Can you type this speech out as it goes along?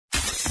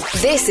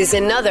This is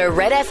another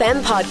Red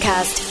FM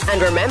podcast.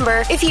 And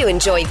remember, if you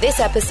enjoyed this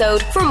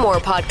episode, for more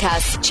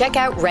podcasts, check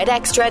out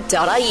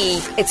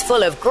redextra.ie. It's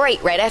full of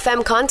great Red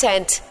FM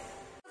content.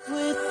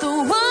 With the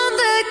one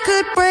that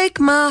could break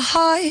my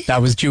heart.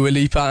 That was Dua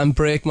Lipa and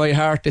Break My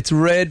Heart. It's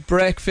Red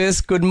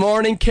Breakfast. Good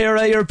morning,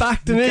 Ciara. You're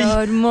back to me.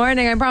 Good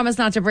morning. I promise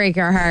not to break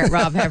your heart,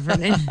 Rob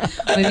Heffernan.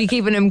 We'll be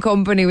keeping him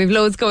company. We've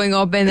loads going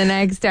up in the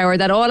next hour.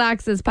 That all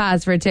access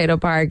pass for Tato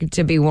Park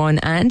to be won,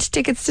 and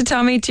tickets to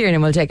Tommy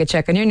Tiernan. We'll take a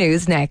check on your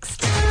news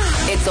next.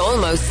 It's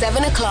almost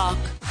 7 o'clock.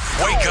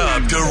 Wake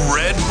up to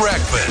Red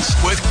Breakfast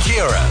with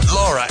Ciara,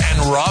 Laura and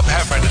Rob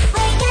Heffernan.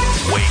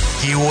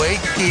 Wakey,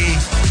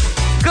 wakey.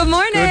 Good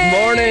morning. Good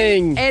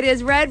morning. It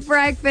is Red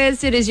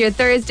Breakfast. It is your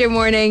Thursday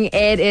morning.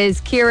 It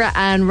is Ciara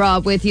and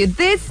Rob with you.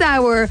 This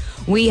hour,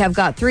 we have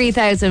got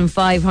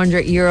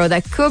 €3,500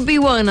 that could be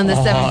won on the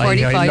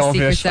 7:45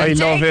 Secret Sound. I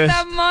love it. Take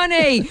the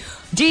money.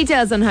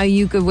 Details on how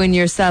you could win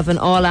yourself an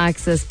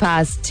all-access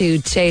pass to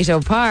Tato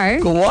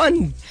Park. Go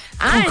on.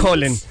 And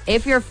Colin.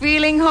 if you're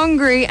feeling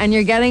hungry and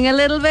you're getting a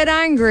little bit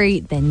angry,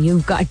 then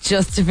you've got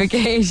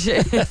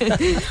justification.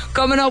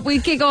 Coming up, we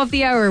kick off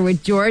the hour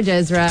with George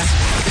Ezra.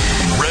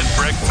 Red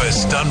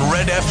Breakfast on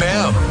Red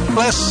FM.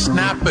 Let's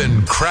snap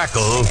and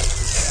crackle.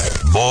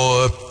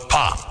 Boy,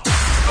 pop.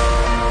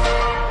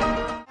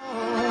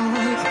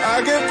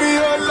 I can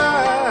feel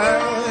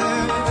alive.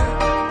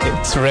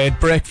 It's Red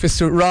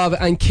Breakfast with Rob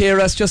and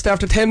Ciara. It's just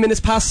after 10 minutes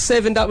past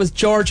 7. That was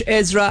George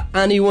Ezra.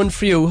 Anyone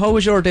for you? How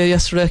was your day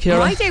yesterday, Ciara?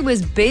 My day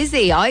was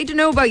busy. I don't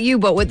know about you,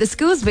 but with the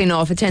schools being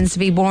off, it tends to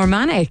be more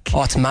manic.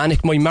 Oh, it's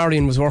manic. My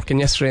Marion was working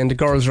yesterday and the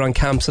girls are on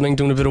camps and I'm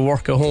doing a bit of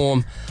work at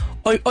home.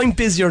 I'm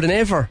busier than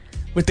ever.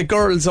 With the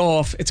girls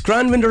off, it's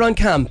grand when they're on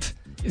camp.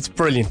 It's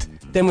brilliant.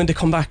 Then when they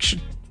come back,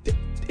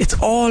 it's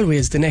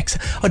always the next.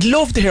 I'd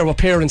love to hear what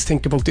parents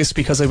think about this,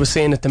 because I was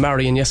saying it to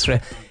Marion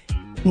yesterday.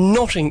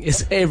 Nothing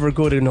is ever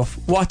good enough.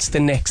 What's the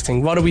next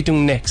thing? What are we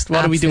doing next?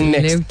 What are we doing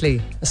next?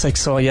 Absolutely. It's like,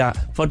 so yeah.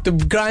 But the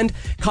grand,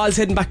 Carl's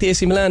heading back to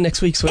AC Milan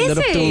next week, so I ended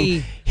up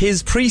doing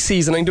his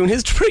pre-season. I'm doing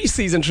his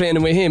pre-season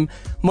training with him.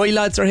 My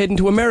lads are heading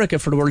to America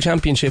for the World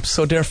Championships,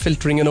 so they're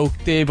filtering it out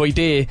day by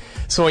day.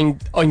 So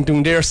I'm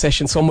doing their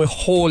session, so my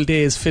whole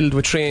day is filled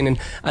with training,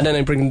 and then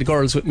I'm bringing the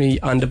girls with me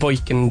on the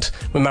bike, and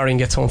when Marion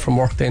gets home from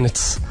work, then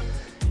it's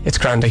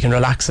grand. I can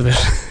relax a bit.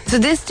 So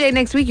this day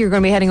next week, you're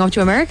going to be heading off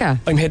to America?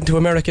 I'm heading to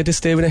America this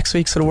day next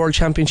week. So the World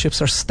Championships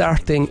are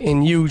starting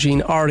in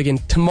Eugene, Oregon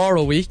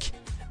tomorrow week.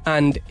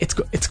 And it's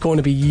going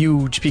to be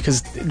huge,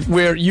 because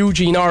where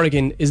Eugene,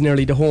 Oregon is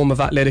nearly the home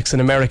of athletics in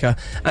America,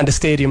 and the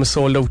stadium is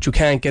sold out. You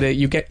can't get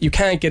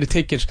a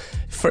ticket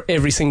for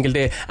every single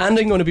day. And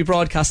I'm going to be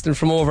broadcasting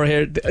from over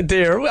here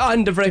there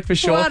on the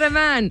breakfast show. What a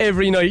man.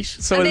 Every night.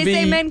 So and they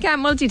say men can't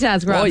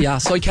multitask, Rob. Oh yeah,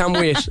 so I can't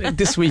wait.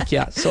 This week,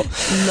 yeah. So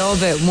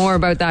love it. More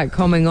about that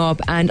coming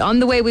up. And on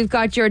the way, we've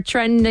got your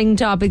trending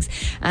topics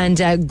and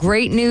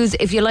great news.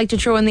 If you like to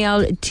throw in the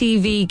old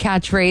TV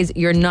catchphrase,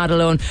 you're not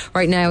alone.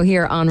 Right now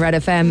here on Red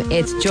FM,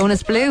 it's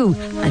Jonas Blue,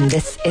 and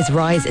this is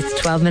Rise.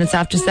 It's 12 minutes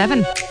after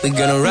 7. We're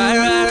gonna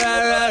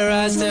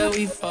rise till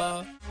we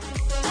fall.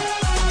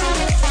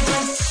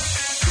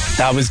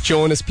 that was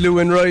Jonas Blue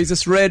and Rise.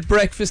 It's Red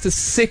Breakfast. It's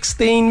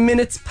 16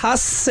 minutes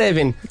past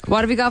 7.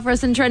 What have you got for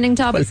us in trending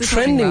topics? Well,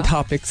 trending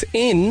topics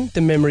in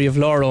the memory of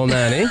Laura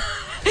O'Mahony.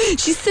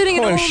 She's sitting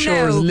at home I'm sure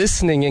now, is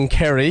listening in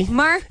Kerry,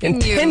 marking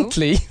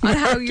intently you on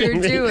how you're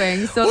me.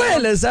 doing. So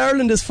well, as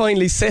Ireland is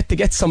finally set to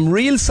get some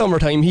real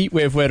summertime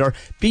heatwave weather,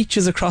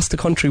 beaches across the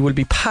country will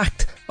be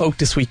packed out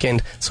this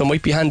weekend. So it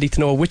might be handy to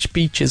know which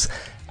beaches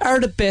are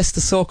the best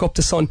to soak up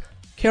the sun.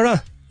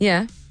 Ciara?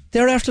 Yeah.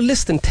 They're after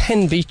listing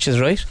 10 beaches,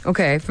 right?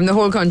 Okay, from the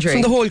whole country.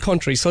 From the whole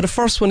country. So the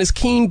first one is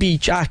Keene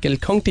Beach, Achill,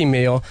 County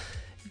Mayo.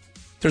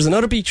 There's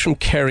another beach from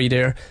Kerry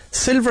there.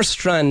 Silver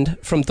Strand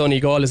from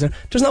Donegal is there.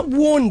 There's not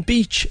one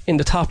beach in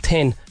the top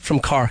 10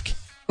 from Cork.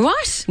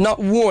 What? Not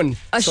one.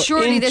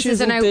 Surely this is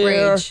an outrage.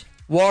 There.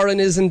 Warren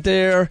isn't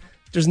there.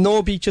 There's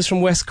no beaches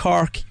from West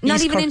Cork. Not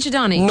East even Cork.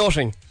 Inchydoney?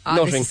 Nothing. Oh,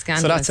 Nothing. this is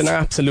scandalous. So that's an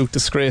absolute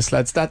disgrace,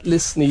 lads. That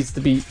list needs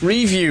to be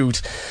reviewed.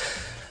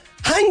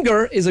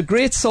 Hanger is a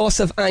great source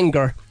of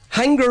anger.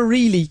 Hunger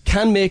really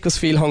can make us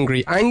feel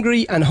hungry,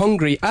 angry and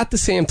hungry at the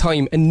same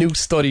time, a new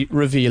study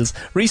reveals.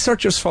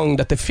 Researchers found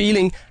that the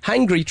feeling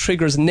hangry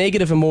triggers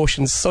negative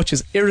emotions such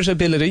as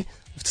irritability.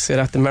 I have to say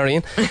that to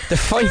Marion. The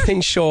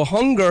findings show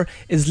hunger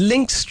is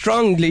linked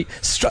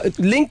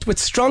with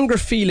stronger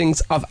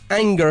feelings of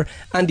anger,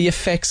 and the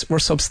effects were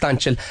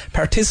substantial.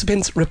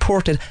 Participants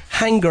reported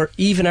hunger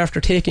even after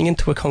taking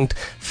into account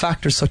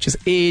factors such as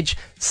age,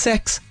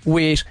 sex,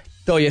 weight,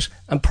 diet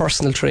and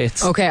personal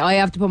traits. Okay, I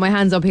have to put my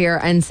hands up here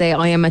and say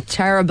I am a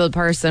terrible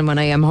person when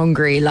I am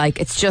hungry.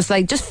 It's just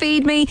just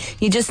feed me.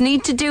 You just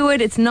need to do it.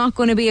 It's not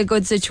going to be a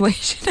good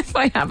situation if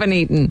I haven't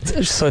eaten.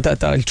 So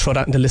that I'll throw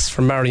that in the list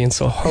for Marion.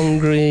 So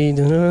hungry.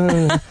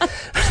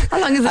 How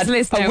long is this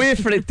list now? I'll wait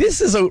for it.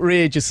 This is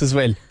outrageous as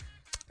well.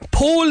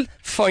 Poll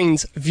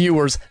finds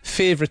viewers'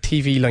 favourite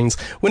TV lines.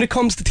 When it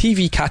comes to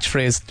TV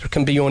catchphrase, there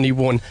can be only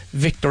one.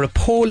 Victor, a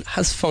poll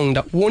has found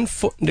that 1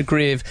 foot in the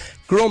grave,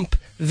 Grump,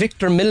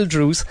 Victor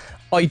Mildrews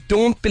I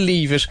don't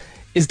believe it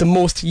is the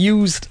most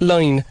used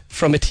line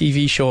from a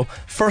TV show,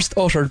 first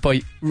uttered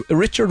by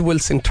Richard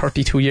Wilson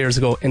 32 years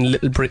ago in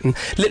Little Britain.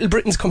 Little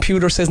Britain's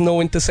computer says no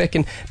into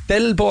second.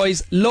 Del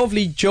Boy's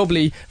Lovely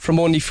Jubbly from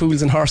Only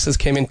Fools and Horses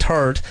came in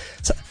third.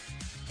 So,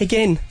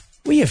 again,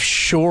 we have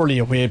surely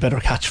a way better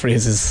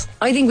catchphrases.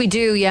 I think we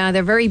do, yeah.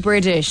 They're very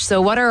British. So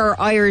what are our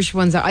Irish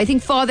ones? I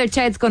think Father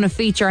Ted's going to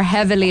feature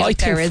heavily up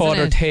there, isn't it? I think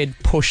Father Ted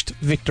pushed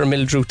Victor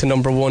Mildrew to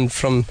number one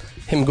from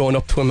him going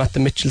up to him at the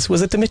Mitchells.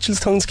 Was it the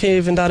Mitchellstown's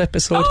Cave in that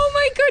episode? Oh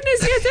my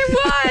goodness, yes it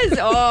was.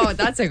 Oh,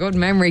 that's a good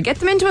memory. Get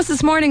them into us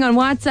this morning on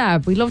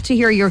WhatsApp. We'd love to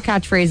hear your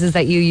catchphrases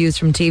that you use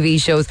from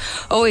TV shows.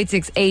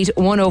 0868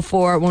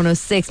 104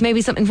 106.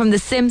 Maybe something from The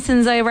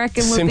Simpsons, I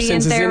reckon, will be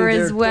in there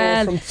as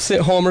well. From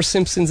Homer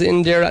Simpson's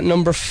in there at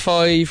number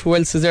 5. Who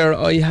else is there?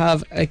 I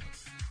have a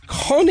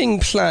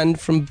cunning plan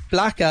from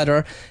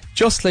Blackadder,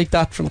 just like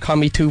that from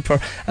Commie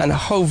Tooper, and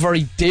How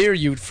Very Dare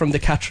You from the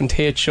Catherine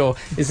Tate Show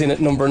is in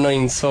at number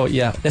 9. So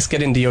yeah, let's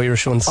get in the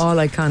Irish ones. All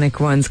iconic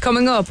ones.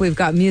 Coming up, we've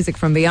got music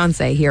from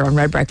Beyonce here on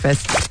Red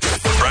Breakfast.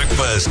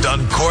 Breakfast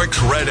on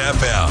Cork's Red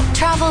FM.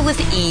 Travel with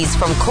ease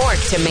from Cork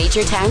to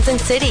major towns and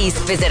cities.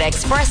 Visit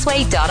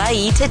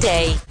expressway.ie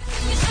today.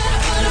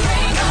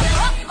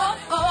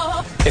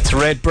 It's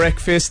Red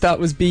Breakfast. That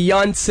was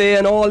Beyonce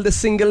and all the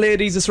single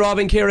ladies. It's Rob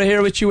and Ciara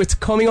here with you. It's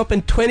coming up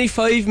in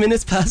 25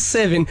 minutes past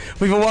 7.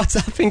 We've a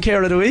WhatsApp in,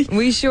 Ciara, do we?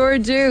 We sure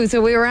do. So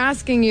we were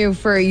asking you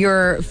for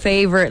your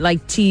favourite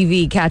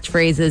TV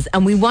catchphrases,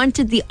 and we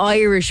wanted the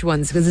Irish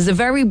ones because there's a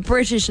very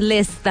British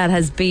list that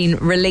has been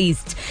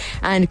released.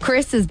 And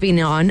Chris has been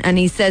on, and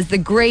he says the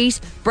great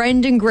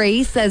Brendan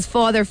Gray says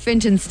Father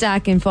Fintan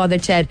Stack and Father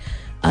Ted,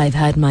 I've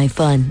had my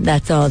fun.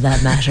 That's all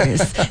that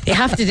matters. You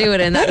have to do it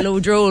in that low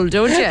droll,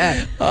 don't you?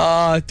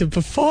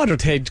 The Father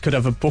Ted could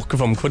have a book of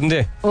them, couldn't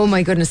they? Oh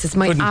my goodness, it's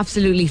my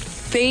absolutely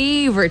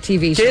favourite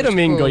TV show. Get them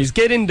in, guys.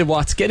 Get into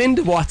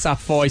WhatsApp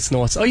voice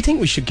notes. I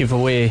think we should give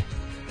away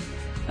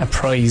a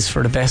prize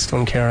for the best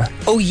one, Ciara.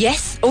 Oh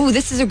yes. Oh,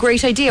 this is a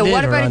great idea. Later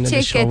what about a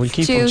ticket we'll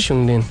keep to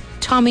tuned in.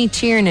 Tommy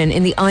Tiernan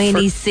in the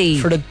INEC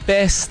for the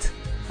best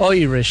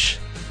Irish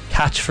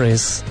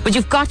catchphrase. But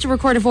you've got to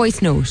record a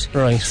voice note.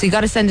 Right. So you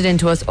got to send it in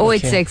to us.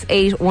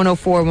 0868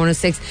 104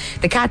 106.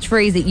 The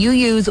catchphrase that you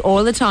use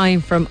all the time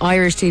from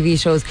Irish TV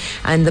shows,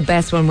 and the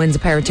best one wins a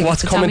pair of tickets.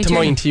 What's coming to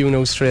mind to you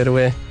now straight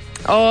away?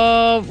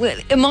 Oh, well,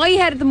 in my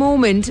head at the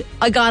moment,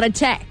 I got a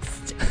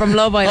text from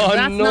Love Island.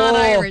 That's not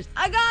Irish.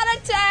 I got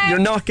a text. You're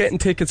not getting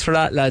tickets for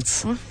that,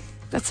 lads.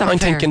 That's not I'm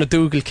fair. thinking of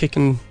Dougal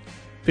kicking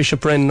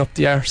Bishop Brennan up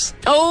the arse.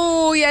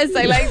 Oh yes,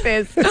 I like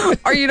this.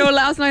 Or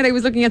last night I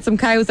was looking at some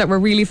cows that were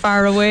really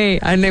far away,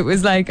 and it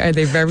was like, are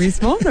they very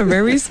small? They're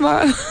very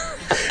small.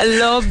 I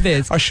love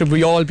this. Or should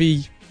we all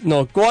be...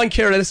 No, go on,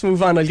 Ciara, let's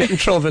move on. I'll get in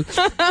trouble.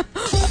 I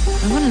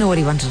want to know what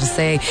he wanted to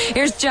say.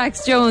 Here's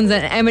Jax Jones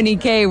and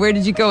M&EK. Where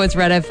did you go? It's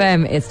Red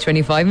FM. It's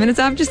 25 minutes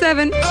after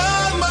 7.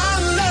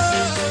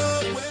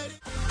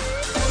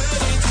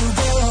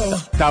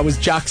 That was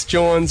Jax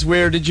Jones.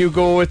 Where did you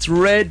go? It's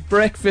Red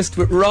Breakfast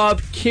with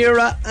Rob,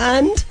 Ciara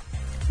and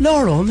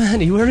Laura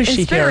O'Mahony. Where is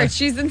she, Ciara?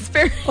 She's in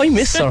spirit. I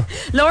miss her.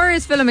 Laura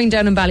is filming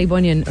down in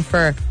Ballybunion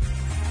for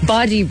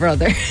Body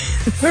Brother.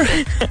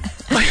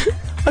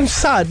 I'm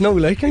sad now,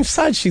 I'm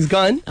sad she's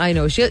gone. I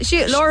know.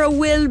 Laura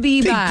will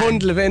be Big back.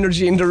 bundle of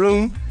energy in the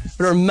room with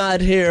her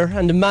mad hair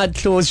and the mad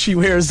clothes she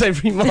wears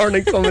every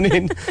morning coming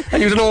in.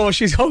 And you don't know how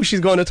she's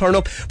going to turn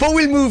up. But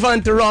we'll move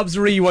on to Rob's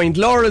Rewind.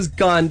 Laura's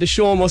gone. The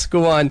show must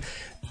go on.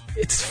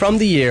 It's from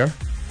the year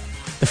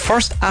the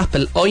first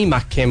Apple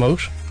iMac came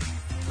out.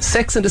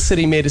 Sex and the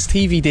City made its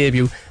TV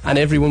debut, and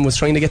everyone was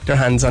trying to get their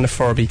hands on a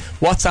Furby.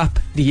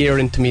 WhatsApp the year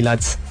into me,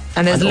 lads.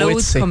 And there's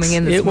loads coming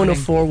in this morning.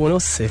 8104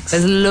 106.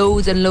 There's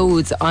loads and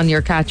loads on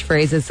your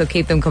catchphrases, so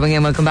keep them coming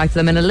in. We'll come back to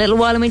them in a little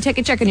while, and we take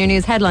a check on your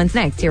news headlines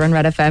next here on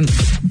Red FM.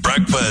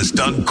 Breakfast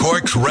on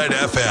Cork's Red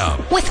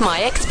FM. With My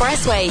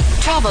Expressway.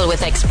 Travel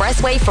with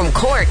Expressway from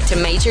Cork to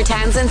major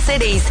towns and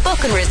cities.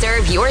 Book and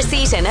reserve your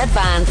seat in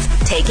advance.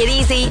 Take it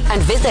easy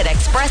and visit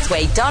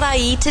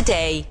expressway.ie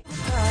today.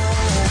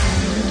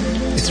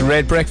 It's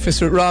Red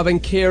Breakfast with Rob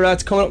and Ciara.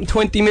 It's coming up in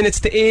 20 minutes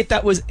to 8.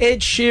 That was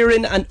Ed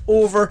Sheeran and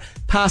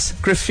Overpass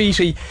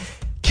Graffiti.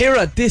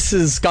 Ciara, this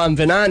has gone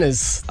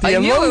bananas. I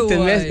knew it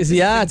was.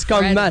 It's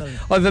gone mad.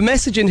 I have a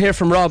message in here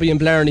from Robbie and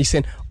Blarney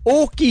saying,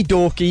 okie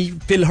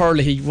dokie, Bill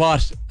Hurley.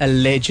 What a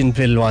legend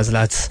Bill was,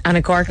 lads. And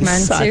a Cork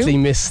man sadly too.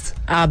 Missed.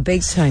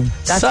 Big time.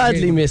 That's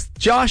sadly true. Missed.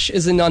 Josh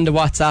is in on the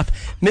WhatsApp.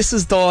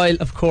 Mrs. Doyle,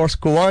 of course,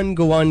 go on.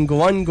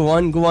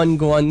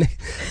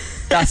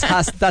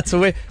 That's a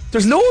way.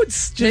 There's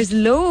loads. There's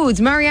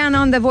loads. Marianne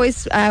on the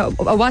voice, a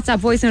WhatsApp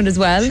voice note as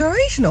well. Sure,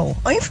 I know.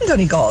 I'm from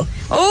Donegal.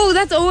 Oh,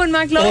 that's Owen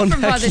McLaughlin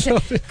from Father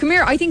McLaughlin. Ted. Come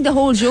here. I think the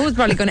whole show is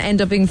probably going to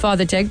end up being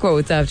Father Ted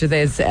quotes after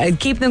this.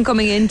 Keep them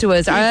coming into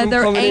us. Are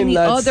there any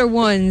other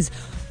ones?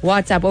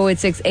 WhatsApp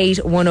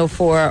 0868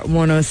 104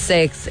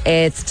 106.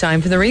 It's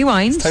time for the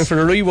rewind. It's time for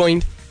the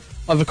rewind.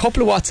 I've a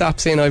couple of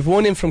WhatsApps in. I've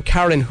one in from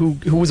Karen who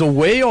was a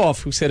way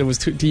off, who said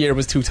the year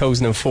was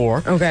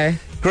 2004. Okay.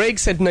 Greg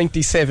said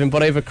 97,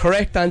 but I have a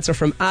correct answer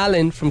from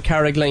Alan from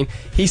Carrigaline.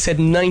 He said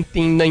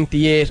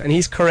 1998, and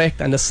he's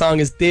correct, and the song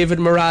is David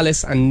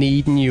Morales and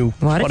Needin' You.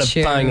 What a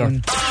tune.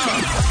 banger.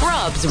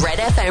 Rob's Red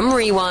FM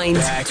Rewind.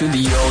 Back to the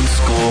old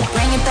school.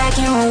 Bring it back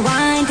and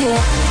rewind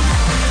it.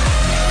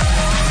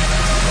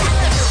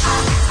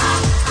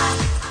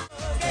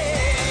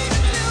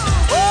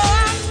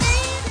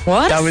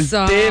 What That was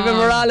song? David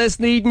Morales,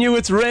 Needin' You.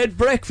 It's Red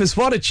Breakfast.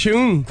 What a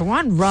tune. Go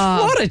on,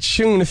 Rob. What a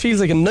tune. It feels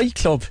like a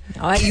nightclub.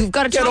 Oh, you've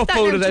got to Get chop up that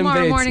out now of them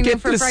tomorrow beds. morning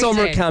Get for to the Friday.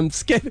 summer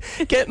camps.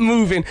 Get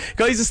moving.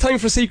 Guys, it's time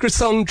for Secret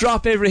Song.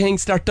 Drop everything.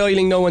 Start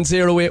dialing now on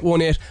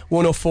 0818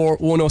 104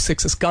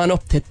 106. It's gone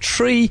up to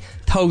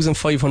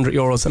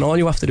 €3,500, and all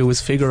you have to do is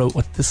figure out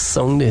what this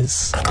song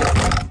is.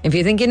 If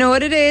you think you know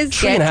what it is,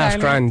 Three and a half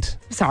grand.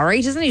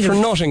 Sorry, doesn't need For a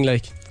nothing,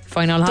 like.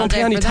 final Don't holiday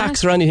pay any for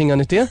tax that. or anything on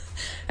it, do you?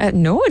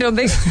 No, I don't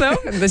think so.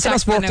 The So that's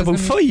tax man worth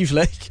knows about when- £5,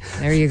 like.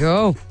 There you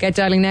go. Get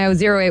dialing now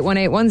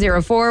 0818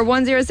 104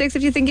 106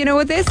 if you think you know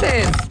what this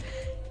is.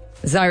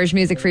 It's Irish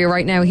music for you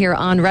right now here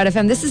on Red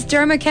FM. This is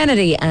Dermot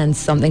Kennedy and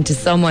Something to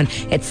Someone.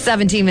 It's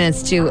 17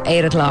 minutes to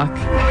 8 o'clock.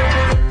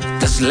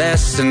 There's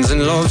lessons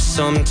in love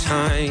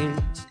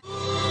sometimes.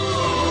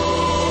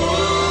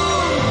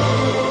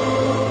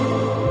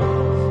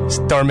 It's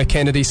Dermot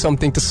Kennedy,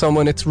 Something to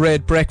Someone. It's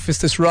Red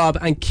Breakfast. It's Rob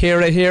and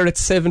Ciara here at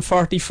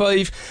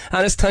 7:45,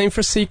 and it's time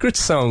for Secret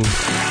Song.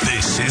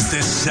 This is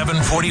the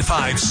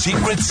 745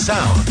 Secret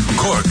Sound,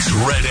 Cork's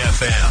Red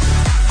FM.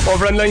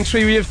 Over on line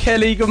 3 we have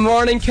Kelly. Good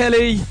morning,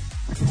 Kelly.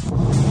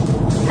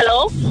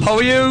 Hello, How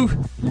are you?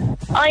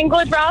 I'm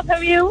good, Rob. How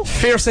are you?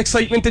 Fierce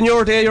excitement in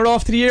your day. You're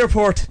off to the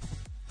airport.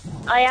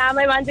 I am.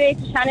 I'm on the way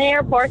to Shannon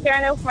Airport here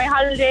now for my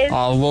holidays.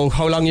 Oh, well,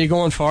 how long are you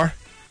going for?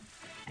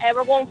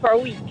 We're going for a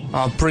week.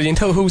 Oh, brilliant.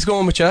 Who's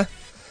going with you?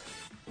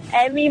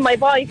 Me and my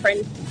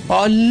boyfriend.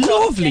 Oh,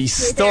 lovely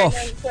Next to me there, stuff.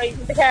 and I'm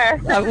driving the car.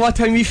 What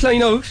time are you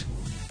flying out?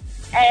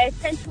 10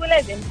 to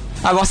 11.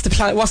 What's the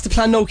plan? What's the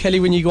plan now,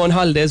 Kelly? When you go on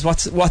holidays,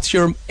 what's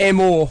your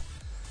MO?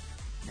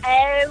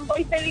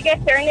 We say we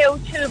get there now,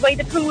 chill by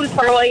the pool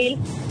for a while,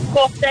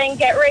 go up there and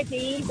get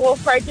ready, go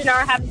for dinner,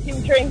 have a few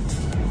drinks,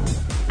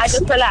 and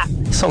just relax.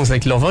 Sounds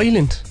like Love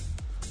Island,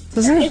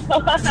 doesn't it?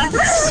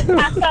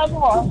 Have some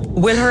more.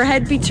 Will her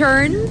head be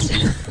turned?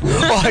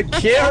 Oh,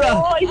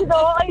 Ciara.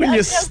 Will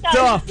you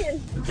stop?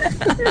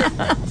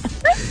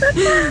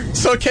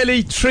 So,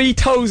 Kelly,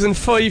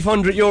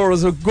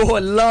 €3,500 will go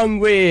a long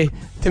way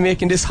to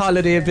making this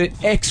holiday a bit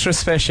extra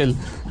special.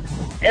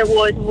 It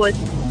would. Well,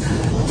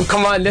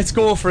 come on, let's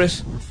go for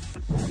it.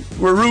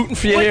 We're rooting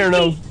for you Would here it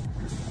now. be-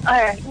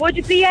 would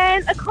it be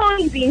a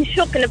coin being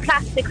shook in a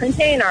plastic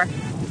container?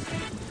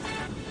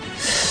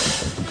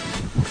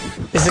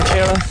 Is it,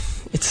 Ciara?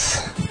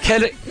 It's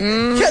Kelly.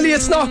 Kelly,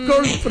 it's not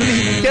good. But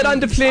get on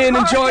the plane,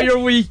 enjoy your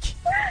week.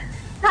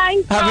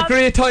 Thanks, Have a Rob.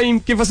 great time.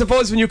 Give us a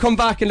buzz when you come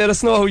back and let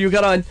us know how you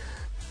get on.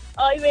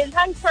 I will.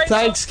 Thanks very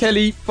Thanks, much.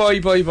 Kelly.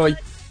 Bye.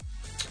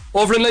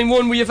 Over in line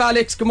 1 we have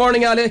Alex. Good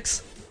morning,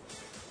 Alex.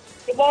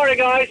 Good morning,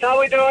 guys. How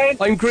are we doing?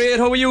 I'm great.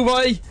 How are you,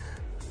 boy?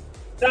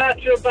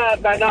 Not too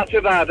bad, man. Not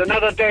too bad.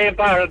 Another day in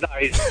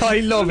paradise. I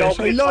love it.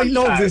 I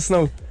love this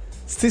now.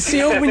 It's to see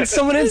how when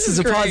someone else has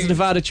a Great.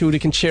 positive attitude, it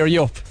can cheer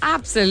you up.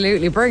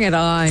 Absolutely. Bring it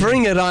on.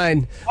 Bring it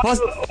on.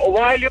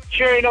 While you're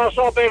cheering us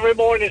up every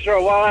morning, sir,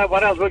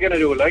 what else we're going to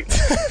do, like?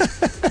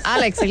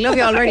 Alex, I love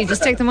you already.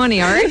 Just take the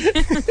money, all right?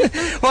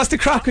 What's the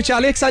crack with you,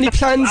 Alex? Any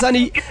plans?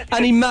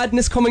 Any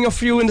madness coming up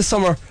for you in the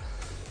summer?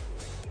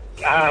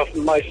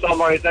 My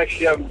summer is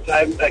actually,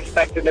 I'm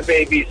expecting a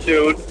baby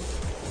soon.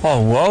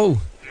 Oh, whoa.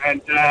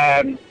 And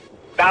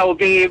that will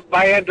be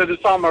by end of the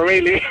summer,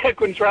 really. I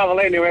couldn't travel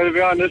anywhere, to be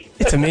honest.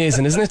 It's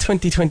amazing, isn't it?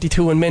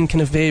 2022 and men can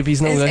have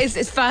babies now. Like.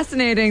 It's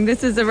fascinating.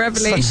 This is a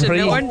revelation.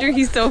 unreal. No wonder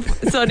he's so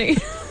sunny.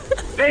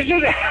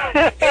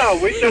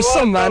 There's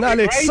some man,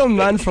 Alex. Great. Some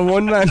man for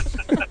one man.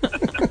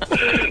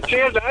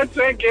 Cheers, lads.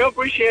 Thank you.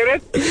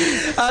 Appreciate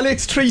it.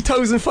 Alex,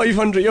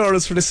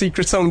 €3,500 for the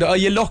Secret Song. Are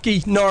you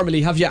lucky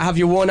normally? Have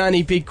you won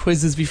any big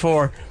quizzes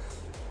before?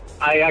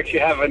 I actually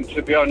haven't,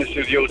 to be honest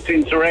with you,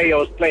 since Ray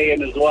was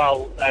playing as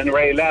well, and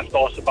Ray left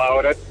us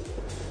about it.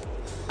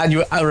 And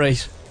you,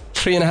 alright,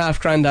 3.5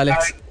 grand,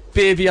 Alex.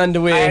 Baby on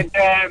the way.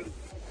 And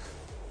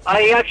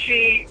I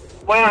actually,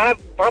 well, I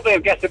have probably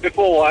guessed it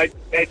before. I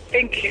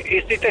think,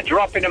 is it a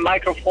drop in a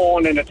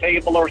microphone in a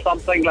table or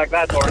something like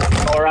that,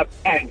 or a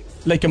pen?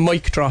 Like a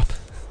mic drop.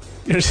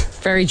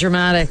 Very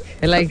dramatic.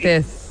 I like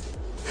this.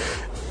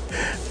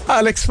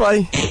 Alex,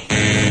 bye.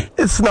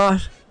 It's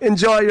not.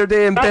 Enjoy your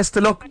day and best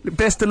of luck.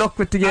 Best of luck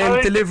with the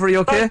game delivery.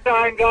 Okay.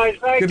 Time, guys.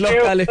 Thank Good luck,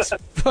 you. Alex.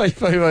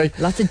 Bye.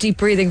 Lots of deep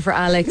breathing for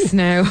Alex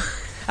now.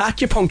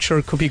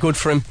 Acupuncture could be good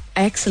for him.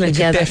 Excellent. It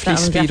Yeah, could that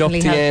definitely will speed up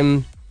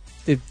definitely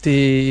help.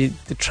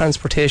 the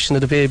transportation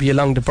of the baby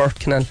along the birth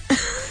canal.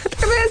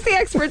 Where's the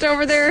expert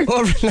over there?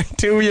 Over line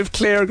 2 we have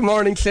Claire. Good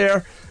morning,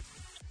 Claire.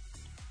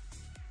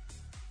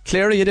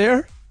 Claire, are you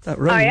there? That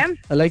rhyme. I am.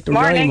 I like the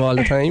Morning. rhyme all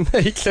the time.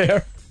 Hey,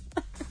 Claire.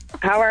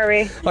 How are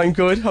we? I'm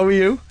good. How are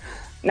you?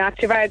 Not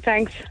too bad,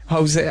 thanks.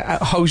 How's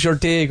your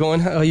day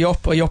going? Are you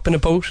up and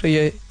about?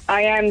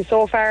 I am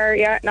so far,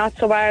 yeah, not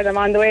so bad. I'm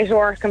on the way to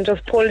work. I'm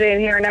just pulled in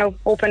here now,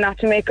 hoping not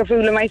to make a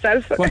fool of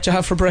myself. What you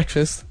have for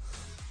breakfast?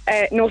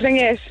 Nothing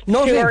yet.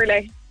 Nothing? Too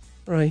early.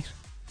 Right.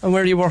 And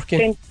where are you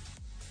working?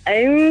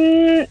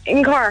 I'm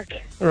in Cork.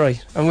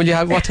 Right. And will you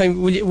have what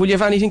time? Will you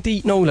have anything to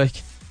eat now?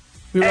 Like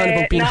we were on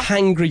about being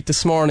hangry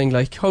this morning.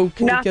 Like how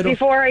can you get up? Not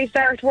before I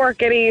start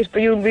work at 8,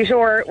 but you'll be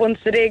sure once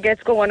the day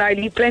gets going, I'll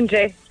eat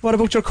plenty. What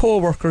about your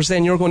co-workers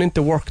then? You're going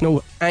into work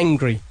now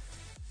angry.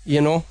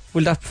 You know?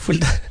 Will that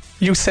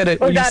you said it.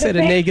 You said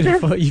a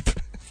negative vibe.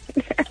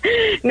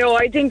 No,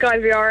 I think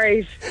I'll be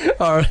alright.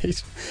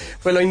 Alright.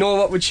 Well, I know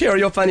what would cheer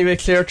you up anyway,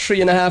 Claire.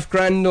 3.5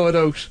 grand, no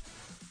doubt.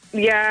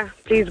 Yeah,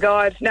 please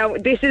God. Now,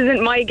 this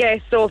isn't my guess,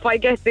 so if I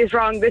get this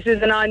wrong, this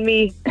isn't on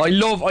me. I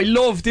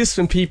love this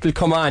when people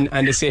come on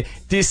and they say,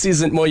 this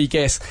isn't my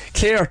guess.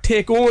 Claire,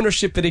 take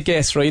ownership of the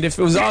guess, right? If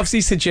it was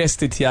obviously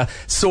suggested to you,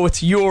 so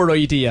it's your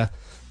idea.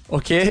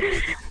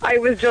 Okay? I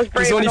was just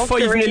brave. There's only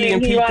 5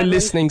 million people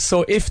listening,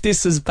 so if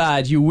this is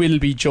bad, you will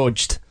be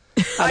judged.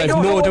 And I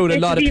don't know doubt if a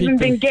lot of it's people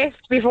even been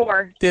guessed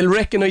before. They'll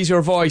recognise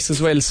your voice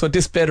as well, so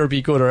this better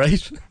be good,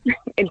 alright?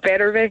 It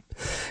better be.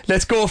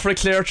 Let's go for it,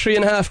 Claire.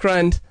 3.5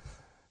 grand.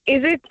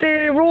 Is it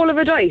the roll of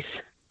a dice?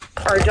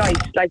 Or dice,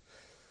 like...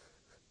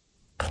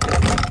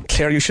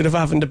 Claire, you should have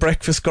having the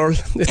breakfast, girl.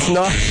 It's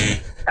not.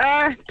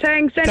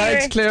 Thanks anyway.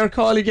 Thanks, Claire.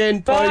 Call again.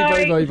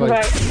 Bye.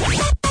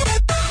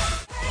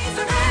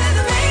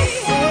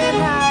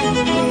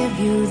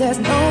 There's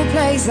no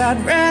place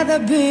I'd rather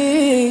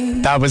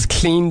be. That was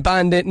Clean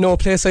Bandit, No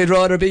Place I'd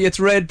Rather Be. It's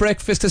Red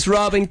Breakfast. It's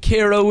Rob and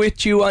Ciara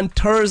with you on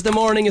Thursday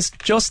morning. It's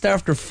just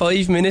after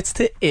 5 minutes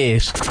to 8.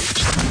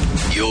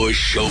 Your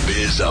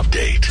showbiz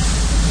update.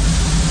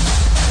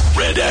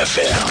 Red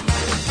FM.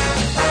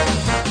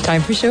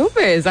 Time for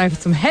showbiz. I have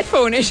some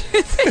headphone issues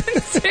in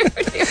the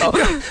studio.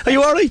 Are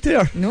you alright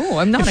there? No,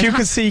 I'm not. If you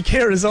could see,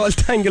 Ciara's all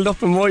tangled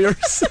up in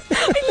wires.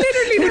 I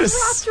literally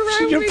just wrapped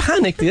around You're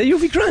panicked, yeah? You'll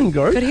be grand,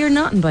 girl. Could hear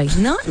nothing, bite.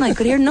 Nothing. I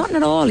could hear nothing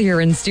at all here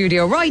in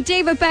studio. Right,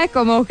 David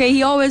Beckham, okay,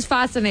 he always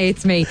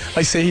fascinates me.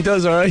 I say he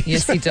does, alright.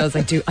 Yes, he does.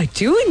 I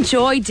do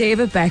enjoy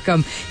David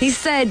Beckham. He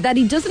said that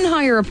he doesn't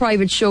hire a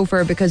private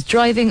chauffeur because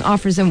driving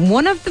offers him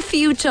one of the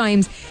few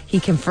times he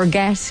can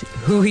forget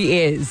who he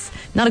is.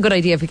 Not a good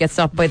idea if he gets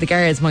stopped by the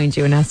guards, mind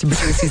you, and has to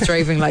produce his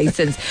driving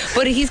licence.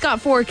 But he's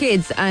got 4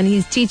 kids and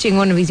he's teaching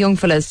one of his young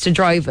fellas to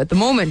drive at the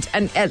moment.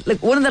 And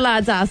one of the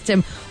lads asked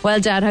him,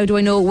 well, Dad, how do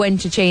I know when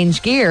to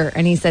change gear?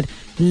 And he said,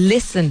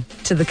 listen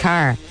to the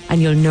car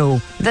and you'll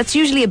know. That's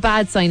usually a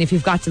bad sign if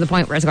you've got to the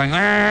point where it's going...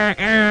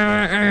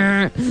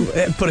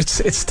 But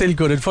it's still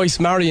good advice.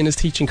 Marion is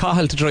teaching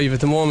Cahill to drive at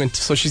the moment,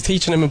 so she's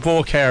teaching him in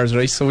both cars,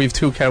 right? So we've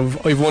 2 cars.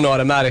 I've one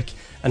automatic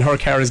and her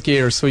car is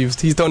gears, so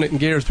he's done it in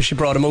gears, but she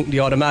brought him out in the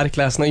automatic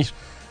last night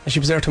and she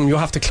was there to him, you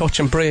have to clutch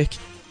and brake.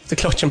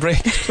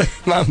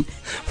 Like, Ma'am,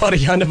 what are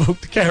you on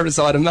about? The car is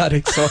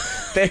automatic. So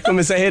Beckham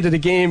is ahead of the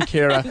game,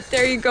 Ciara.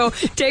 There you go.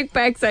 Take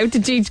Bex out to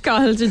teach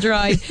Cahill to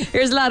drive.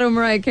 Here's Lado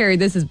Mariah Carey.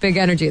 This is Big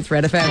Energy. It's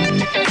Red FM.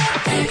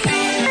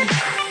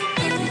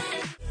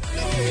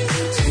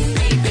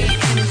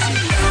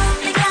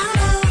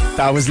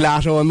 That was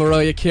Lato and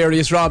Mariah Carey.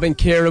 It's Rob and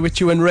Ciara with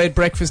you, and Red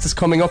Breakfast is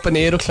coming up at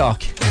 8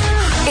 o'clock.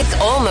 It's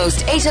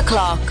almost 8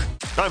 o'clock.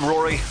 I'm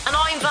Rory. And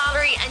I'm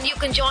Valerie, and you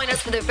can join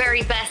us for the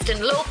very best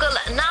in local,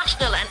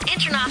 national and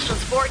international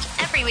sport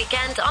every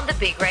weekend on the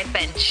Big Red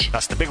Bench.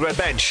 That's the Big Red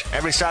Bench,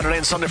 every Saturday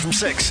and Sunday from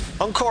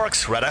 6 on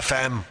Cork's Red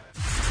FM.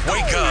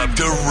 Wake up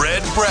to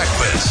Red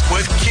Breakfast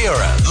with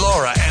Ciara,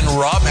 Laura and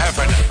Rob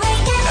Heffernan.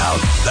 Now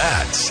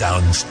that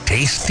sounds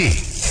tasty.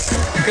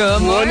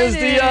 Good morning. Buenos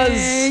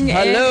dias.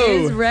 Hello.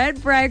 It is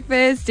Red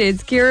Breakfast.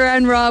 It's Ciara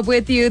and Rob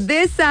with you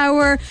this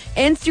hour.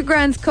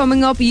 Instagram's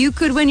coming up. You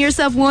could win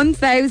yourself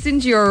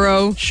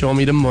 €1,000. Show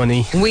me the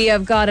money. We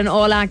have got an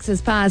all-access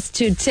pass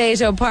to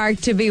Tato Park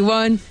to be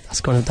won.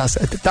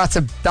 That's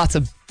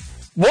a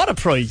what a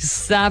prize.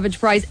 Savage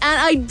prize. And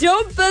I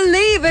don't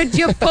believe it.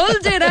 You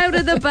pulled it out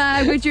of the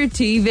bag with your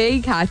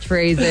TV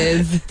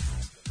catchphrases.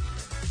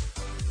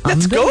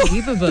 Let's go.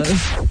 Unbelievable.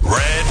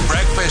 Red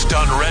Breakfast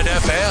on Red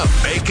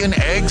FM. Bacon,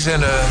 eggs,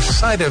 and a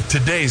side of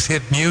today's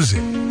hit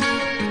music.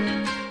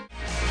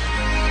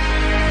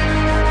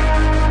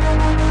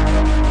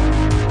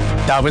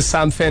 That was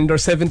Sam Fender,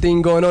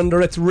 17 going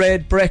under. It's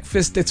Red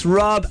Breakfast. It's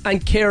Rob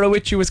and Ciara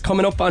with you. It's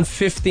coming up on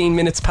 15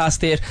 minutes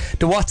past 8.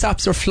 The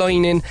WhatsApps are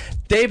flying in.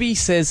 Debbie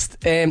says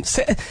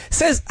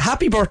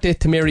happy birthday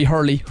to Mary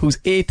Hurley, who's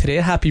 8 today.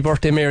 Happy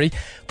birthday, Mary.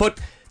 But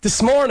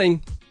this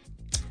morning,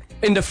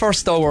 in the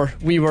first hour,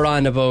 we were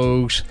on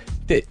about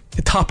the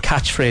top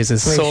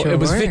catchphrases. It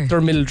was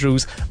Victor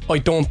Mildrew's I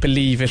don't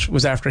believe it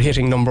was after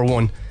hitting number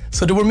 1.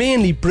 So they were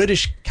mainly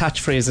British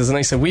catchphrases, and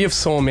I said, we have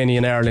so many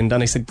in Ireland,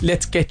 and I said,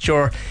 let's get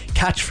your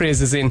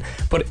catchphrases in,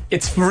 but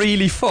it's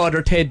really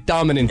Father Ted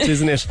dominant,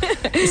 isn't it?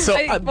 So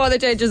Father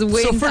Ted just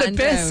wins. So for the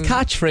best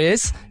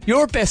catchphrase,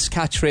 your best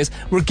catchphrase,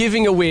 we're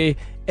giving away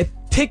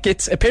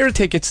a pair of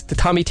tickets to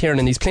Tommy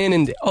Tiernan. He's playing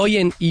in the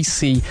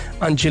INEC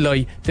on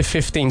July the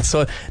 15th.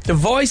 So the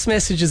voice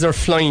messages are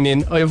flying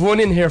in. I have one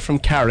in here from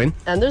Karen.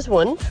 And there's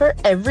one for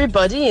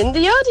everybody in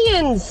the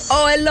audience.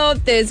 Oh, I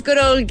love this. Good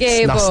old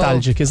game. It's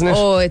nostalgic, isn't it?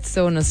 Oh, it's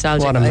so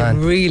nostalgic. What a man. I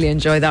really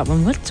enjoy that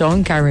one. Well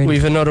done, Karen.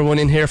 We've another one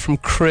in here from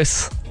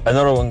Chris.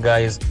 Another one,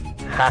 guys,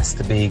 has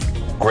to be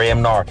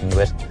Graham Norton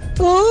with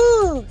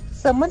Ooh,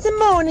 someone's a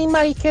moaning,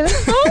 Michael.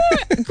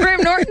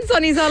 Graham Norton's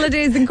on his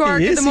holidays in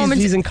Cork at the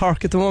moment. He's in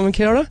Cork at the moment,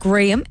 Ciara.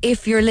 Graham,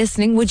 if you're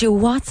listening, would you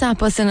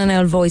WhatsApp us in an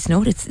old voice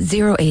note? It's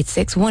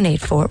 086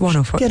 184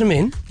 104. Get him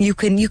in. You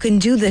can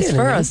do this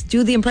for us.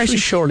 Do the impression.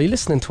 He's surely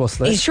listening to us.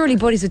 He's surely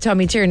buddies with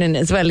Tommy Tiernan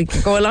as well. He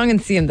can go along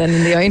and see him then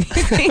in the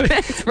INEC.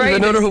 That's right.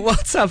 Another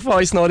WhatsApp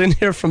voice note in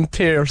here from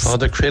Pierce.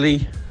 Father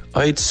Crilly,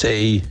 I'd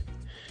say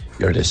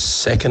you're the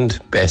second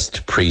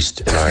best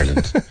priest in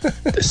Ireland.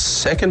 The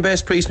second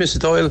best priest, Mrs.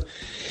 Doyle?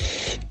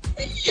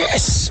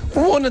 Yes,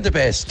 one of the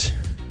best.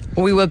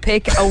 We will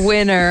pick a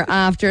winner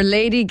after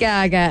Lady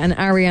Gaga and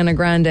Ariana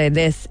Grande.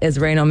 This is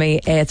Rain on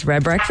Me. It's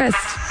Red Breakfast.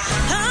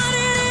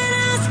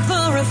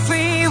 For a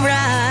free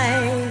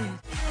ride.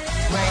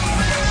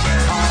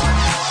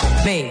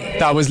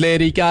 That was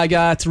Lady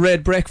Gaga. It's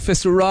Red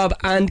Breakfast with Rob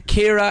and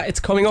Ciara.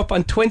 It's coming up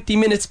on 20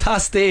 minutes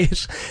past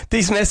 8.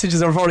 These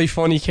messages are very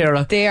funny,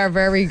 Ciara. They are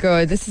very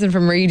good. This isn't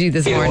from Reedy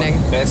this morning.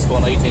 Best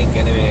one, I think,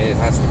 anyway. It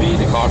has to be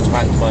the Cork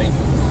pantomime.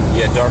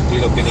 You dirty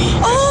looking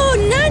Egypt. Oh,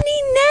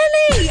 Nanny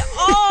Nelly!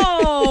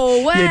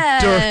 Oh,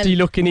 well. You dirty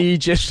looking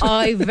Egypt.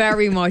 I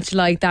very much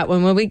like that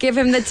one. Will we give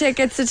him the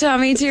tickets to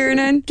Tommy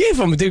Tiernan? Give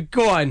him, dude.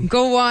 Go on.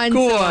 Go on.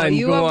 Go so on.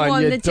 you Go have on,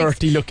 won you the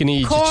dirty looking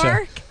Egypt.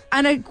 Cork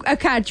and a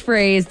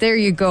catchphrase. There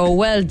you go.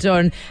 Well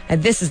done.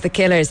 And this is the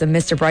Killers and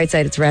Mr.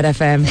 Brightside. It's Red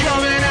FM.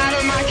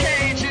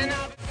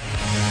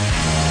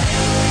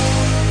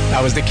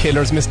 That was the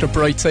Killers, Mr.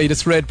 Brightside.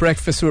 It's Red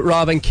Breakfast with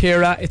Rob and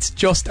Ciara. It's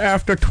just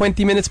after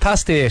 20 minutes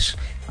past 8.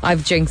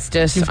 I've jinxed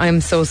it.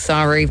 I'm so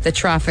sorry. The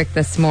traffic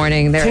this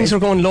morning. Things are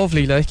going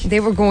lovely, like. They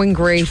were going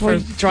great for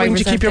drivers. Why didn't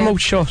you keep your mouth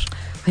shut?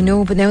 I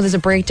know, but now there's a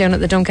breakdown at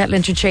the Dunkettle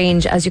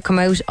interchange as you come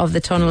out of the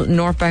tunnel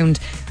northbound.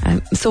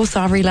 I'm so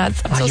sorry, lads.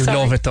 I'm so you sorry.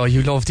 love it, though.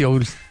 You love the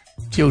old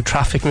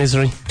traffic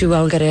misery. Do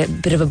all get a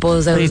bit of a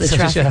buzz out of the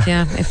traffic,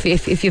 yeah.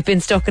 If you've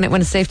been stuck in it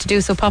when it's safe to do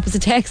so, pop us a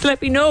text,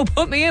 let me know,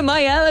 put me in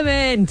my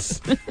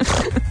element.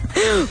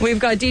 We've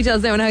got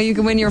details now on how you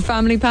can win your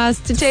family pass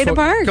to Tato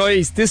Park.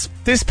 Guys, this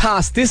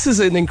pass, this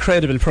is an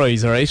incredible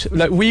prize, alright?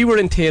 Like, we were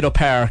in Tato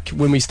Park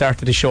when we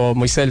started the show,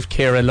 myself,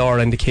 Ciara,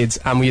 Laura and the kids,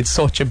 and we had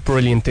such a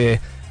brilliant day.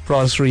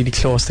 Brought us really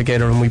close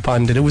together and we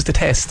bonded. It was the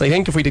test. I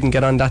think if we didn't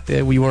get on that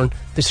day,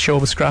 this show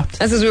was scrapped.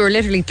 That's because we were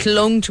literally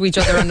clung to each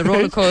other on the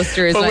roller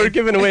coasters. But we're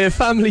giving away a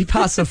family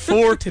pass of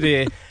 4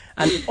 today,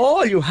 and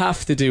all you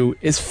have to do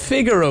is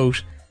figure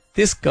out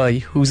this guy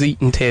who's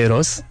eating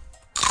potatoes.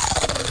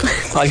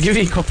 I'll give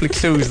you a couple of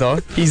clues though.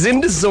 He's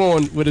in the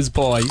zone with his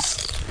boys.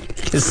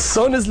 His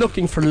son is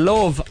looking for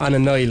love on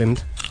an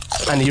island,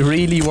 and he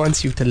really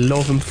wants you to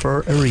love him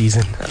for a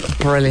reason.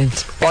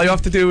 Brilliant. All you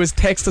have to do is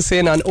text us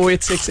in on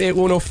 086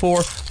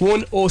 8104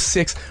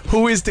 106.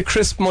 Who is the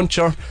crisp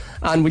muncher?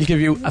 And we'll give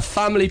you a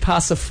family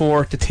pass of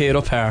 4 to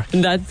Tato Park.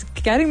 And that's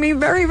getting me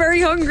very, very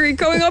hungry.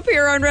 Coming up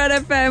here on Red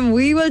FM,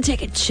 we will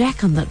take a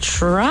check on the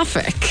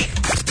traffic.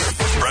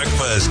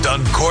 Breakfast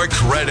on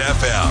Cork's Red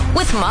FM.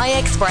 With My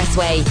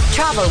Expressway.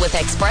 Travel with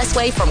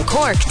Expressway from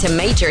Cork to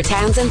major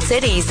towns and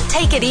cities.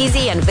 Take it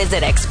easy and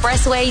visit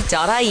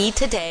expressway.ie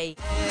today.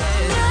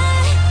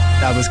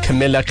 That was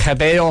Camila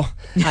Cabello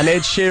and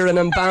Ed Sheeran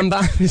and Bam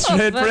Bam. It's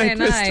Red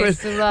Breakfast nice.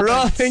 with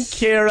Rob and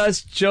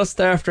Ciara's just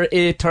after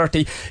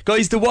 8:30.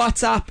 Guys, the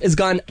WhatsApp has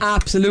gone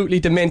absolutely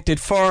demented.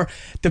 For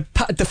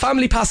the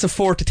family pass of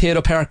 4 to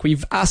Tato Park,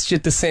 we've asked you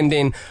to send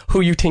in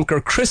who you think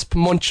our crisp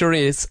muncher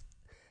is.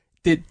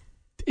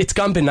 It's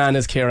gone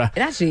bananas, Ciara.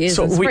 It actually is.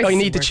 So I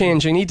need to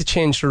change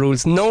the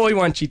rules. Now I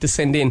want you to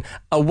send in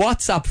a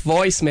WhatsApp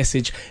voice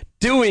message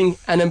doing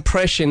an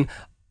impression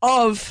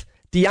of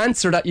the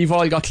answer that you've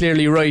all got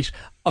clearly right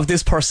of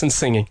this person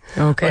singing.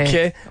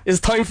 Okay.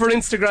 It's time for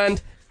Instagram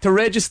to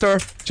register.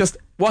 Just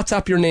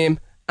WhatsApp your name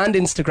and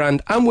Instagram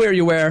and where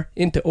you were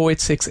into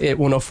 086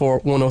 8104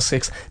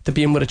 106 to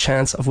be in with a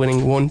chance of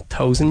winning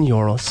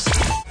 €1,000.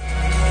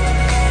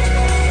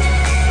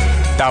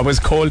 That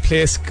was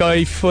Coldplay,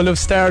 Sky Full of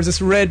Stars.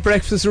 It's Red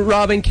Breakfast with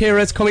Rob and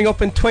Ciara. It's coming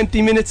up in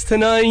 20 minutes to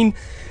 9.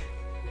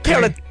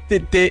 Ciara, the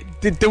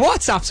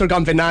WhatsApps are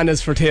gone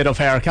bananas for Tato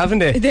Park, haven't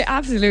they? They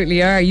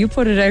absolutely are. You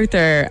put it out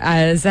there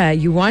as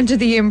you wanted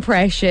the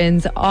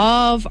impressions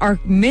of our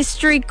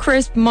mystery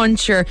crisp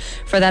muncher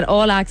for that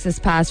all access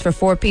pass for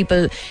 4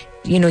 people.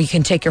 You know, you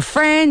can take your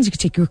friends, you can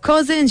take your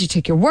cousins, you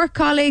take your work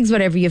colleagues,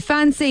 whatever you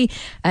fancy.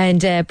 And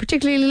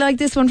particularly like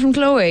this one from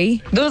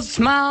Chloe. The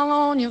smile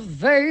on your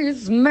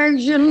face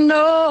makes you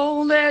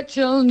know that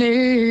you'll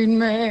need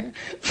me.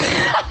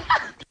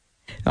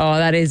 Oh,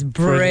 that is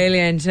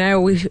brilliant.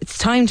 Now it's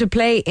time to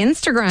play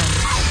Instagram.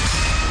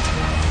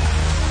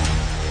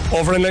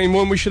 Over in line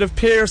 1 we should have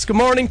Pierce. Good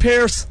morning,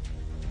 Pierce.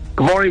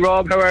 Good morning,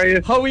 Rob. How are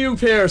you? How are you,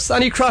 Pierce?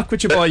 Any crack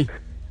with your boy?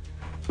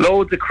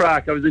 Loads of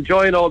crack. I was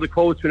enjoying all the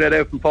quotes we let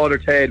out from Father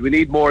Ted. We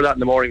need more of that in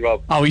the morning,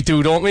 Rob. Oh, we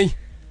do, don't we?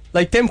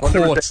 Like them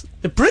 100%. quotes.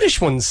 The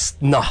British ones,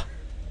 nah.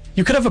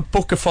 You could have a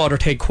book of Father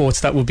Ted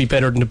quotes that would be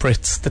better than the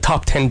Brits. The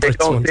top 10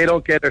 Brits ones. They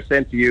don't get their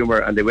sense of humour,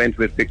 and they went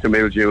with Victor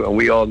Mildew, and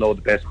we all know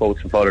the best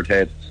quotes from Father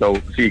Ted. So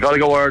you got to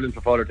go Ireland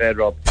for Father Ted,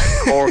 Rob.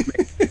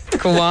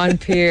 Go on,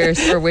 Pierce.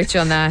 We're with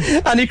you on that.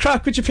 Any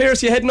crack with you,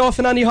 Pierce? You heading off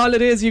on any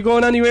holidays? You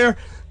going anywhere?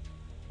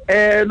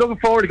 Looking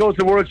forward to going to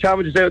the World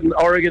Championships out in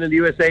Oregon and the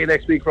USA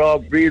next week,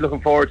 Rob. Really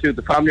looking forward to it.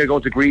 The family are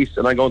going to Greece,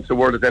 and I'm going to the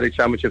World Athletic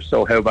Championships,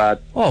 so how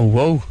bad? Oh,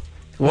 whoa.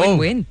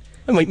 Win-win.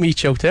 I might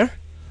meet you out there.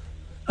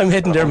 I'm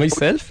heading there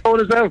myself. Are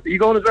you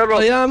going as well, Rob?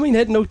 Oh, yeah, I'm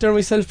heading out there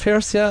myself,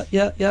 Pierce. Yeah.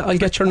 I'll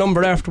get your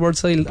number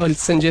afterwards. I'll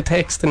send you a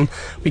text and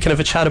we can have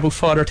a chat about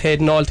Father Ted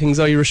and all things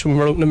Irish when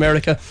we're out in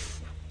America.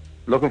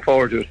 Looking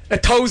forward to it.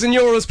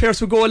 €1,000,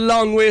 Pierce, would go a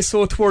long way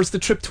so towards the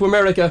trip to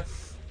America.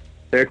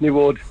 Certainly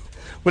would.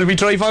 Will we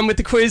drive on with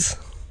the quiz?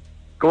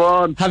 Go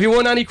on. Have you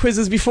won any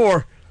quizzes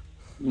before?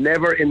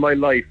 Never in my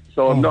life.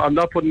 So I'm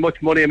not putting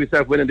much money on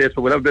myself winning this,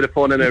 but we'll have a bit of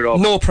fun in it,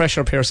 Rob. No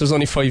pressure, Pierce. There's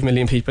only 5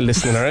 million people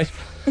listening, alright?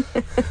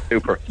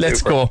 Super.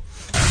 Let's go.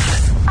 5,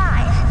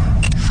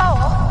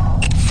 4,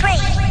 3,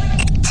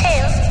 2,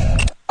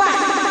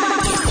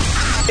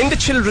 1. In the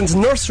children's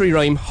nursery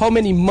rhyme, how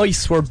many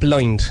mice were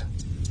blind?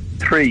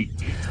 3.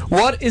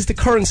 What is the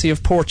currency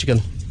of Portugal?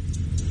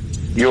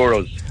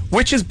 Euros.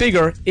 Which is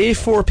bigger,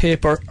 A4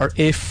 paper or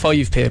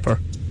A5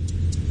 paper?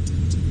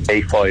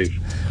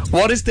 A5.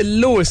 What is the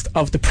lowest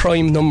of the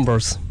prime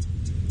numbers?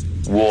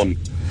 1.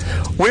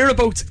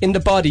 Whereabouts in the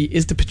body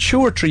is the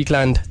pituitary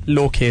gland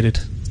located?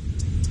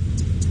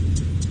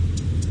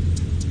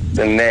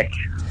 The neck.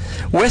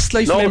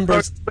 Westlife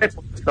members.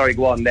 Sorry,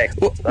 go on, neck.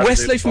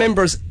 Westlife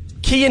members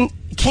Cian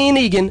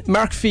Egan,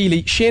 Mark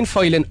Feely, Shane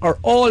Filan are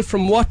all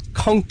from what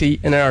county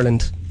in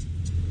Ireland?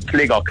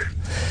 Sligo.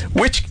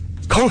 Which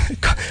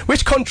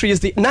country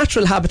is the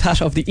natural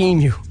habitat of the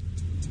emu?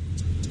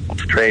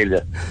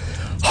 Australia.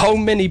 How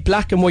many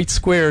black and white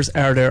squares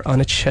are there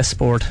on a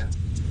chessboard?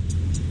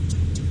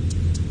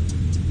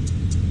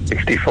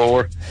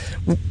 64.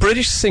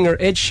 British singer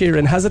Ed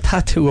Sheeran has a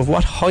tattoo of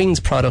what Heinz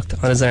product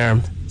on his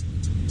arm?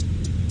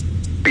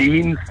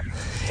 Beans.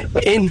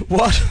 In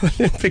what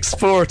Olympic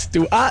sport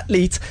do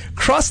athletes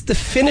cross the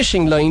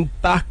finishing line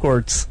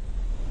backwards?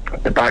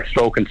 The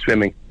backstroke and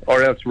swimming,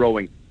 or else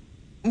rowing.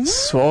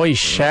 So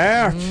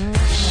sharp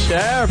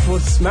but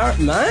smart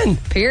man.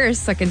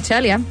 Pierce, I can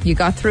tell you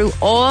got through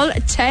all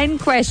 10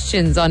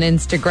 questions on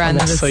Instagram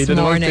this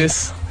morning.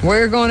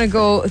 We're going to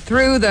go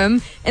through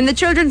them. In the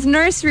children's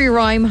nursery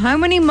rhyme, how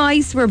many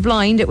mice were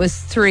blind? It was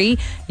 3.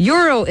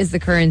 Euro is the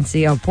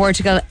currency of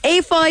Portugal.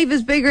 A5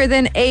 is bigger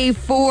than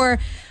A4.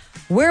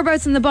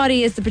 Whereabouts in the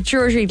body is the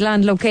pituitary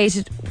gland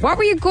located? What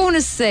were you going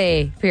to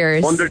say,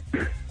 Pierce?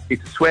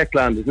 It's a sweat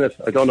gland, isn't it?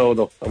 I don't know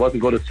though. I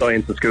wasn't good at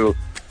science in school.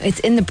 It's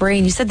in the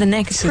brain. You said the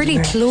neck. It's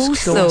pretty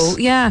close though.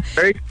 Yeah.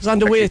 It was on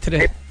the way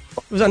today. It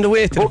was on the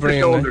way to the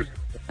brain.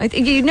 I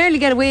think you'd nearly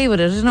get away with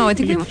it. I don't know. I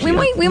think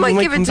we might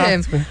give it to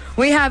him.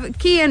 We have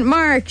Cian,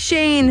 Mark,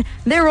 Shane.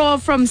 They're all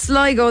from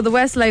Sligo, the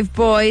Westlife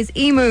boys.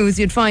 Emus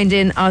you'd find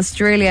in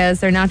Australia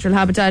as their natural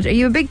habitat. Are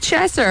you a big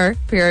chesser,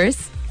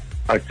 Pierce?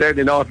 I'm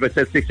certainly not. If I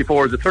said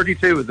 64, is it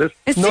 32? Is it?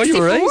 It's 64. No,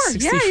 you're right.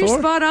 64. Yeah, you're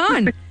spot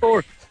on.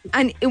 64.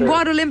 And in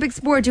what Olympic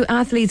sport do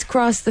athletes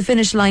cross the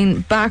finish line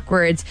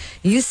backwards?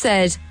 You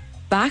said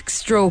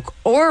backstroke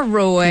or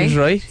rowing. He's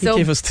right. He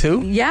gave us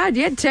 2. Yeah,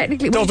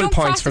 technically. Double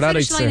points for that,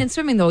 I'd say. Finish line in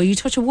swimming, though. You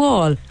touch a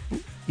wall.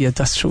 Yeah,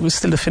 that's true. It was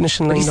still the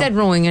finishing line. But he said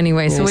rowing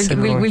anyway, so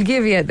we'll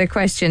give you the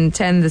question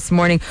 10 this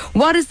morning.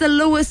 What is the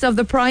lowest of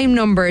the prime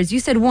numbers? You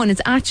said 1.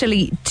 It's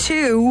actually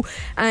 2.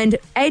 And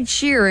Ed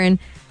Sheeran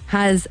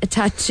has a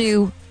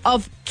tattoo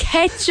of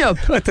ketchup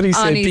what did he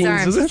say, on his beans,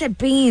 arm. was it? He said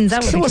beans.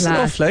 That would be close class.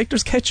 enough, like.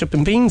 There's ketchup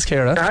and beans,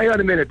 Ciara. Hang on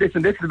a minute.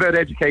 Listen, this is about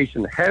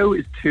education. How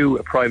is 2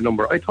 a prime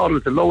number? I thought it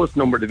was the lowest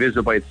number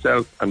divisible by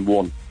itself and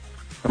 1.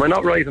 Am I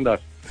not right in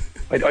that?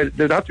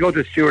 They'd have to go to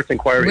a Stewart's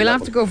inquiry. We'll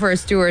have to go for a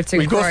Stewart's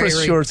inquiry. We'll go for a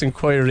Stewart's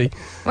inquiry.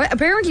 Well,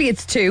 apparently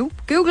it's 2.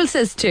 Google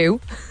says 2.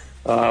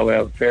 Ah,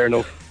 well, fair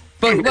enough.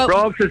 But, if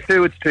Rob says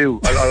 2, it's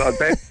 2. I'll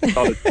bet.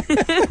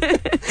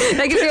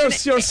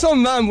 You're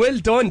some man. Well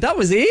done. That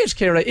was 8,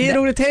 Ciara. 8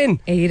 out of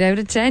 10. 8 out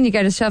of 10. You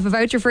get yourself a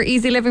voucher for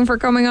Easy Living for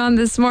coming on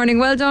this morning.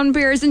 Well done,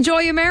 Pierce.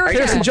 Enjoy America.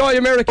 Pierce, enjoy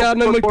America,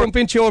 and then we'll bump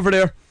into you over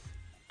there.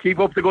 Keep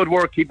up the good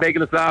work. Keep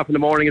making us laugh in the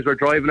morning as we're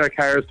driving our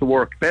cars to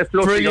work. Best of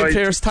luck, brilliant, guys.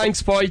 Pierce.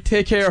 Thanks, boy.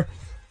 Take care.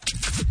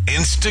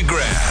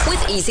 Instagram.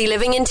 With Easy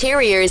Living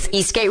Interiors,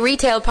 Eastgate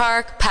Retail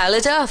Park,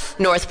 Paladuff,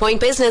 North Point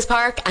Business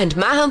Park, and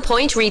Mahon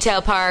Point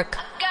Retail Park.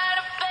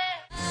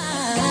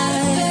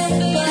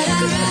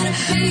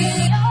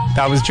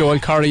 That was Joel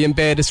Corry in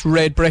bed. It's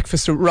Red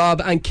Breakfast with Rob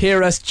and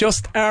Ciara. It's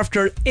just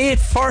after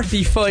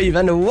 8:45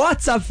 and the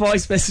WhatsApp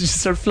voice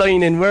messages are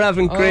flying in. We're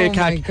having great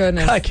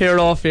crack here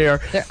off here.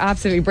 They're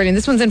absolutely brilliant.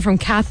 This one's in from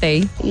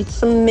Kathy.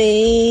 It's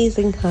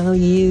amazing how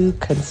you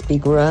can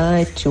speak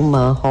right to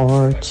my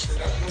heart.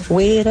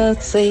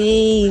 Without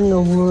saying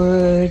a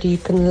word, you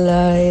can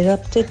light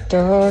up the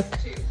dark.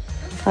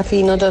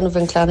 Happy not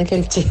Donovan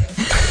Clanagilty.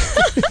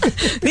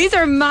 These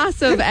are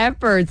massive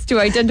efforts to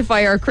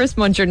identify our Chris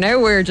Muncher. Now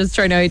we're just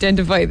trying to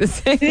identify the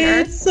singer.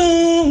 It's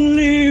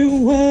only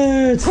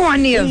words. Go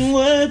on, Neil. And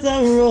words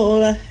are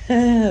all I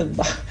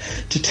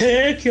have to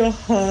take your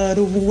heart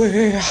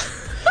away.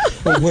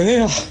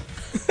 Away.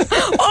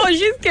 Oh,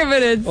 she's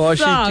giving it socks.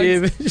 She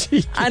gave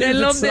it. And I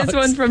love this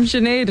one from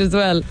Sinead as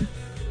well.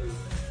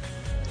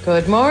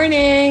 Good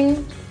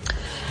morning.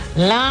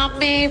 Love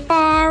me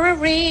for a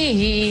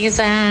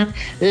reason.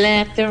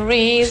 Let the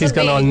reason She's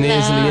gone all be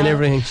nasally love. and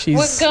everything.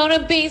 We're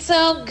gonna be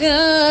so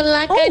good,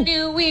 like I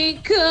knew we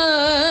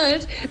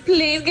could.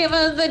 Please give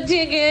us the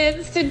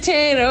tickets to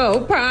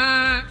Tato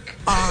Park.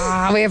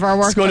 We have our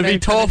work. It's going to be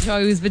tough.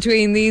 Choose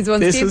between these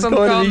ones. This Keep is them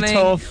going coming. to be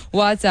tough.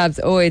 WhatsApp's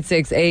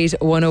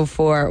 0868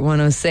 104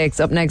 106.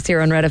 Up next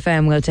here on Red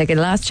FM, we'll take a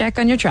last check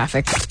on your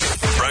traffic.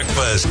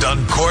 Breakfast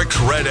on Cork's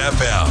Red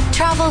FM.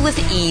 Travel with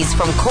ease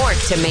from Cork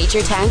to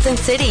major towns and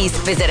cities.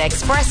 Visit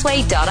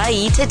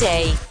expressway.ie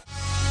today.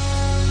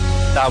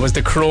 That was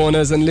the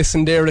Coronas, and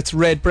listen there, it's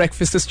Red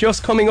Breakfast. It's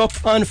just coming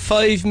up on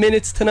 5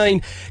 minutes to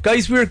 9.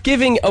 Guys, we're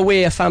giving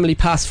away a family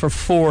pass for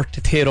 4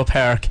 to Tato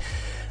Park,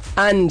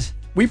 and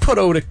we put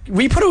out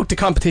the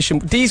competition.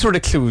 These were the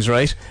clues,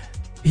 right?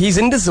 He's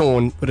in the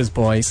zone with his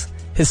boys.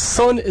 His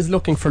son is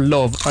looking for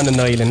love on an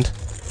island,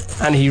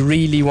 and he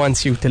really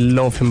wants you to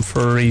love him for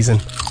a reason.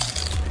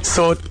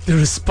 So the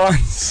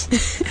response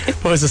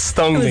was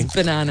astounding. It was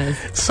bananas.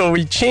 So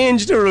we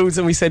changed the rules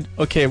and we said,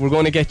 okay, we're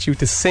going to get you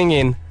to sing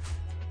in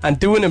and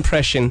do an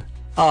impression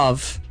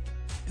of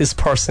this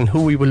person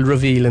who we will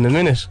reveal in a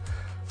minute.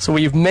 So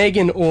we have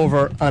Megan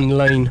over on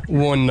line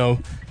 1 now.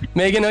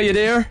 Megan, are you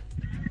there?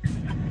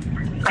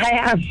 I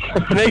am.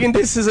 Megan,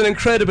 this is an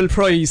incredible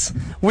prize.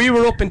 We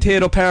were up in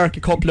Tato Park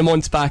a couple of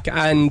months back,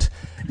 and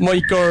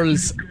my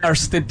girls are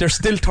they're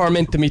still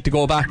tormenting me to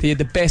go back. They had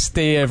the best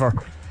day ever.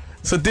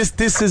 So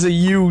this is a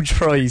huge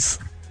prize.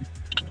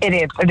 It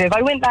is.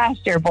 I went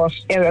last year, but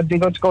it would be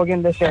good to go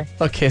again this year.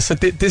 Okay, so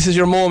this is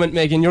your moment,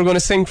 Megan. You're going to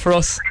sing for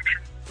us.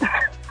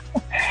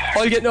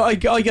 I get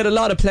a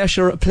lot of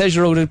pleasure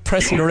out of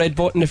pressing the red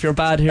button if you're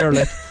bad here,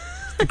 like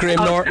the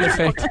Graham Norton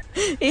effect.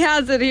 He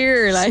has it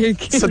here,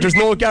 like. So there's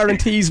no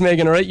guarantees,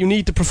 Megan, alright? You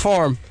need to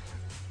perform.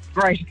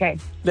 Right, okay.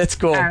 Let's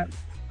go.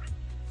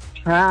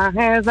 Try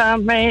as I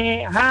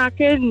may, I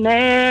could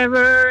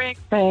never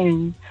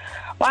explain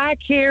why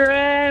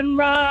Ciara and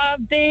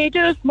Rob, they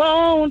just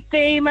won't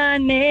say my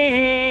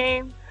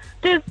name.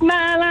 The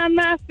smile on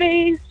my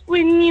face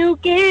when you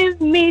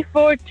give me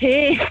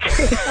forte. Give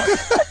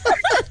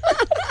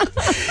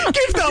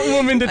that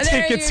woman the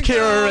tickets,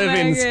 Ciara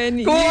Evans.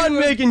 Megan. Go on,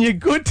 Megan, you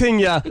good thing,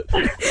 yeah.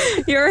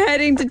 You're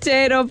heading to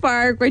Tato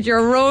Park with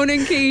your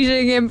Ronan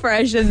Keating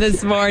impression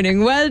this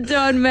morning. Well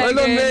done, Megan.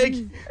 Well done,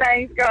 Meg.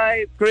 Thanks,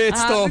 guys. Great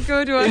Have stuff. a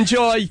good one.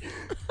 Enjoy.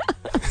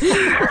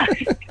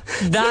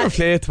 Fair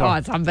play to her. Oh,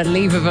 it's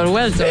unbelievable.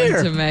 Well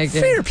done to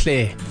Megan. Fair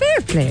play.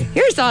 Fair play.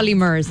 Here's Ollie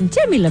Murs and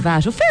Demi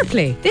Lovato. Fair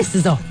play. This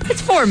is up.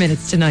 It's 4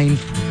 minutes to 9.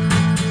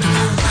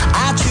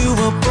 I drew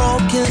a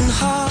broken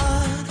heart.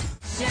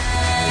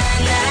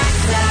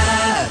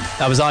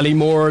 That was Ollie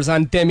Moores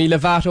and Demi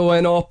Lovato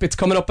and up. It's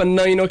coming up at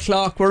 9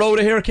 o'clock. We're out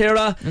of here,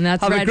 Ciara. And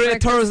that's Have Red a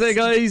great Breakfast. Thursday,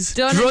 guys.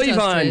 Done Drive and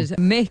on. dusted.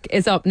 Mick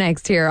is up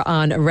next here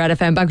on Red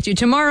FM. Back with you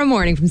tomorrow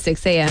morning from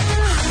 6 a.m.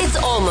 It's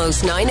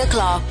almost 9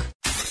 o'clock.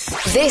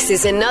 This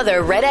is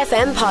another Red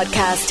FM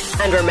podcast.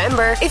 And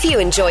remember, if you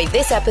enjoyed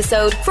this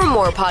episode, for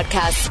more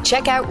podcasts,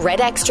 check out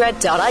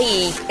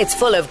redextra.ie. It's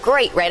full of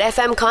great Red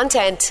FM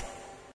content.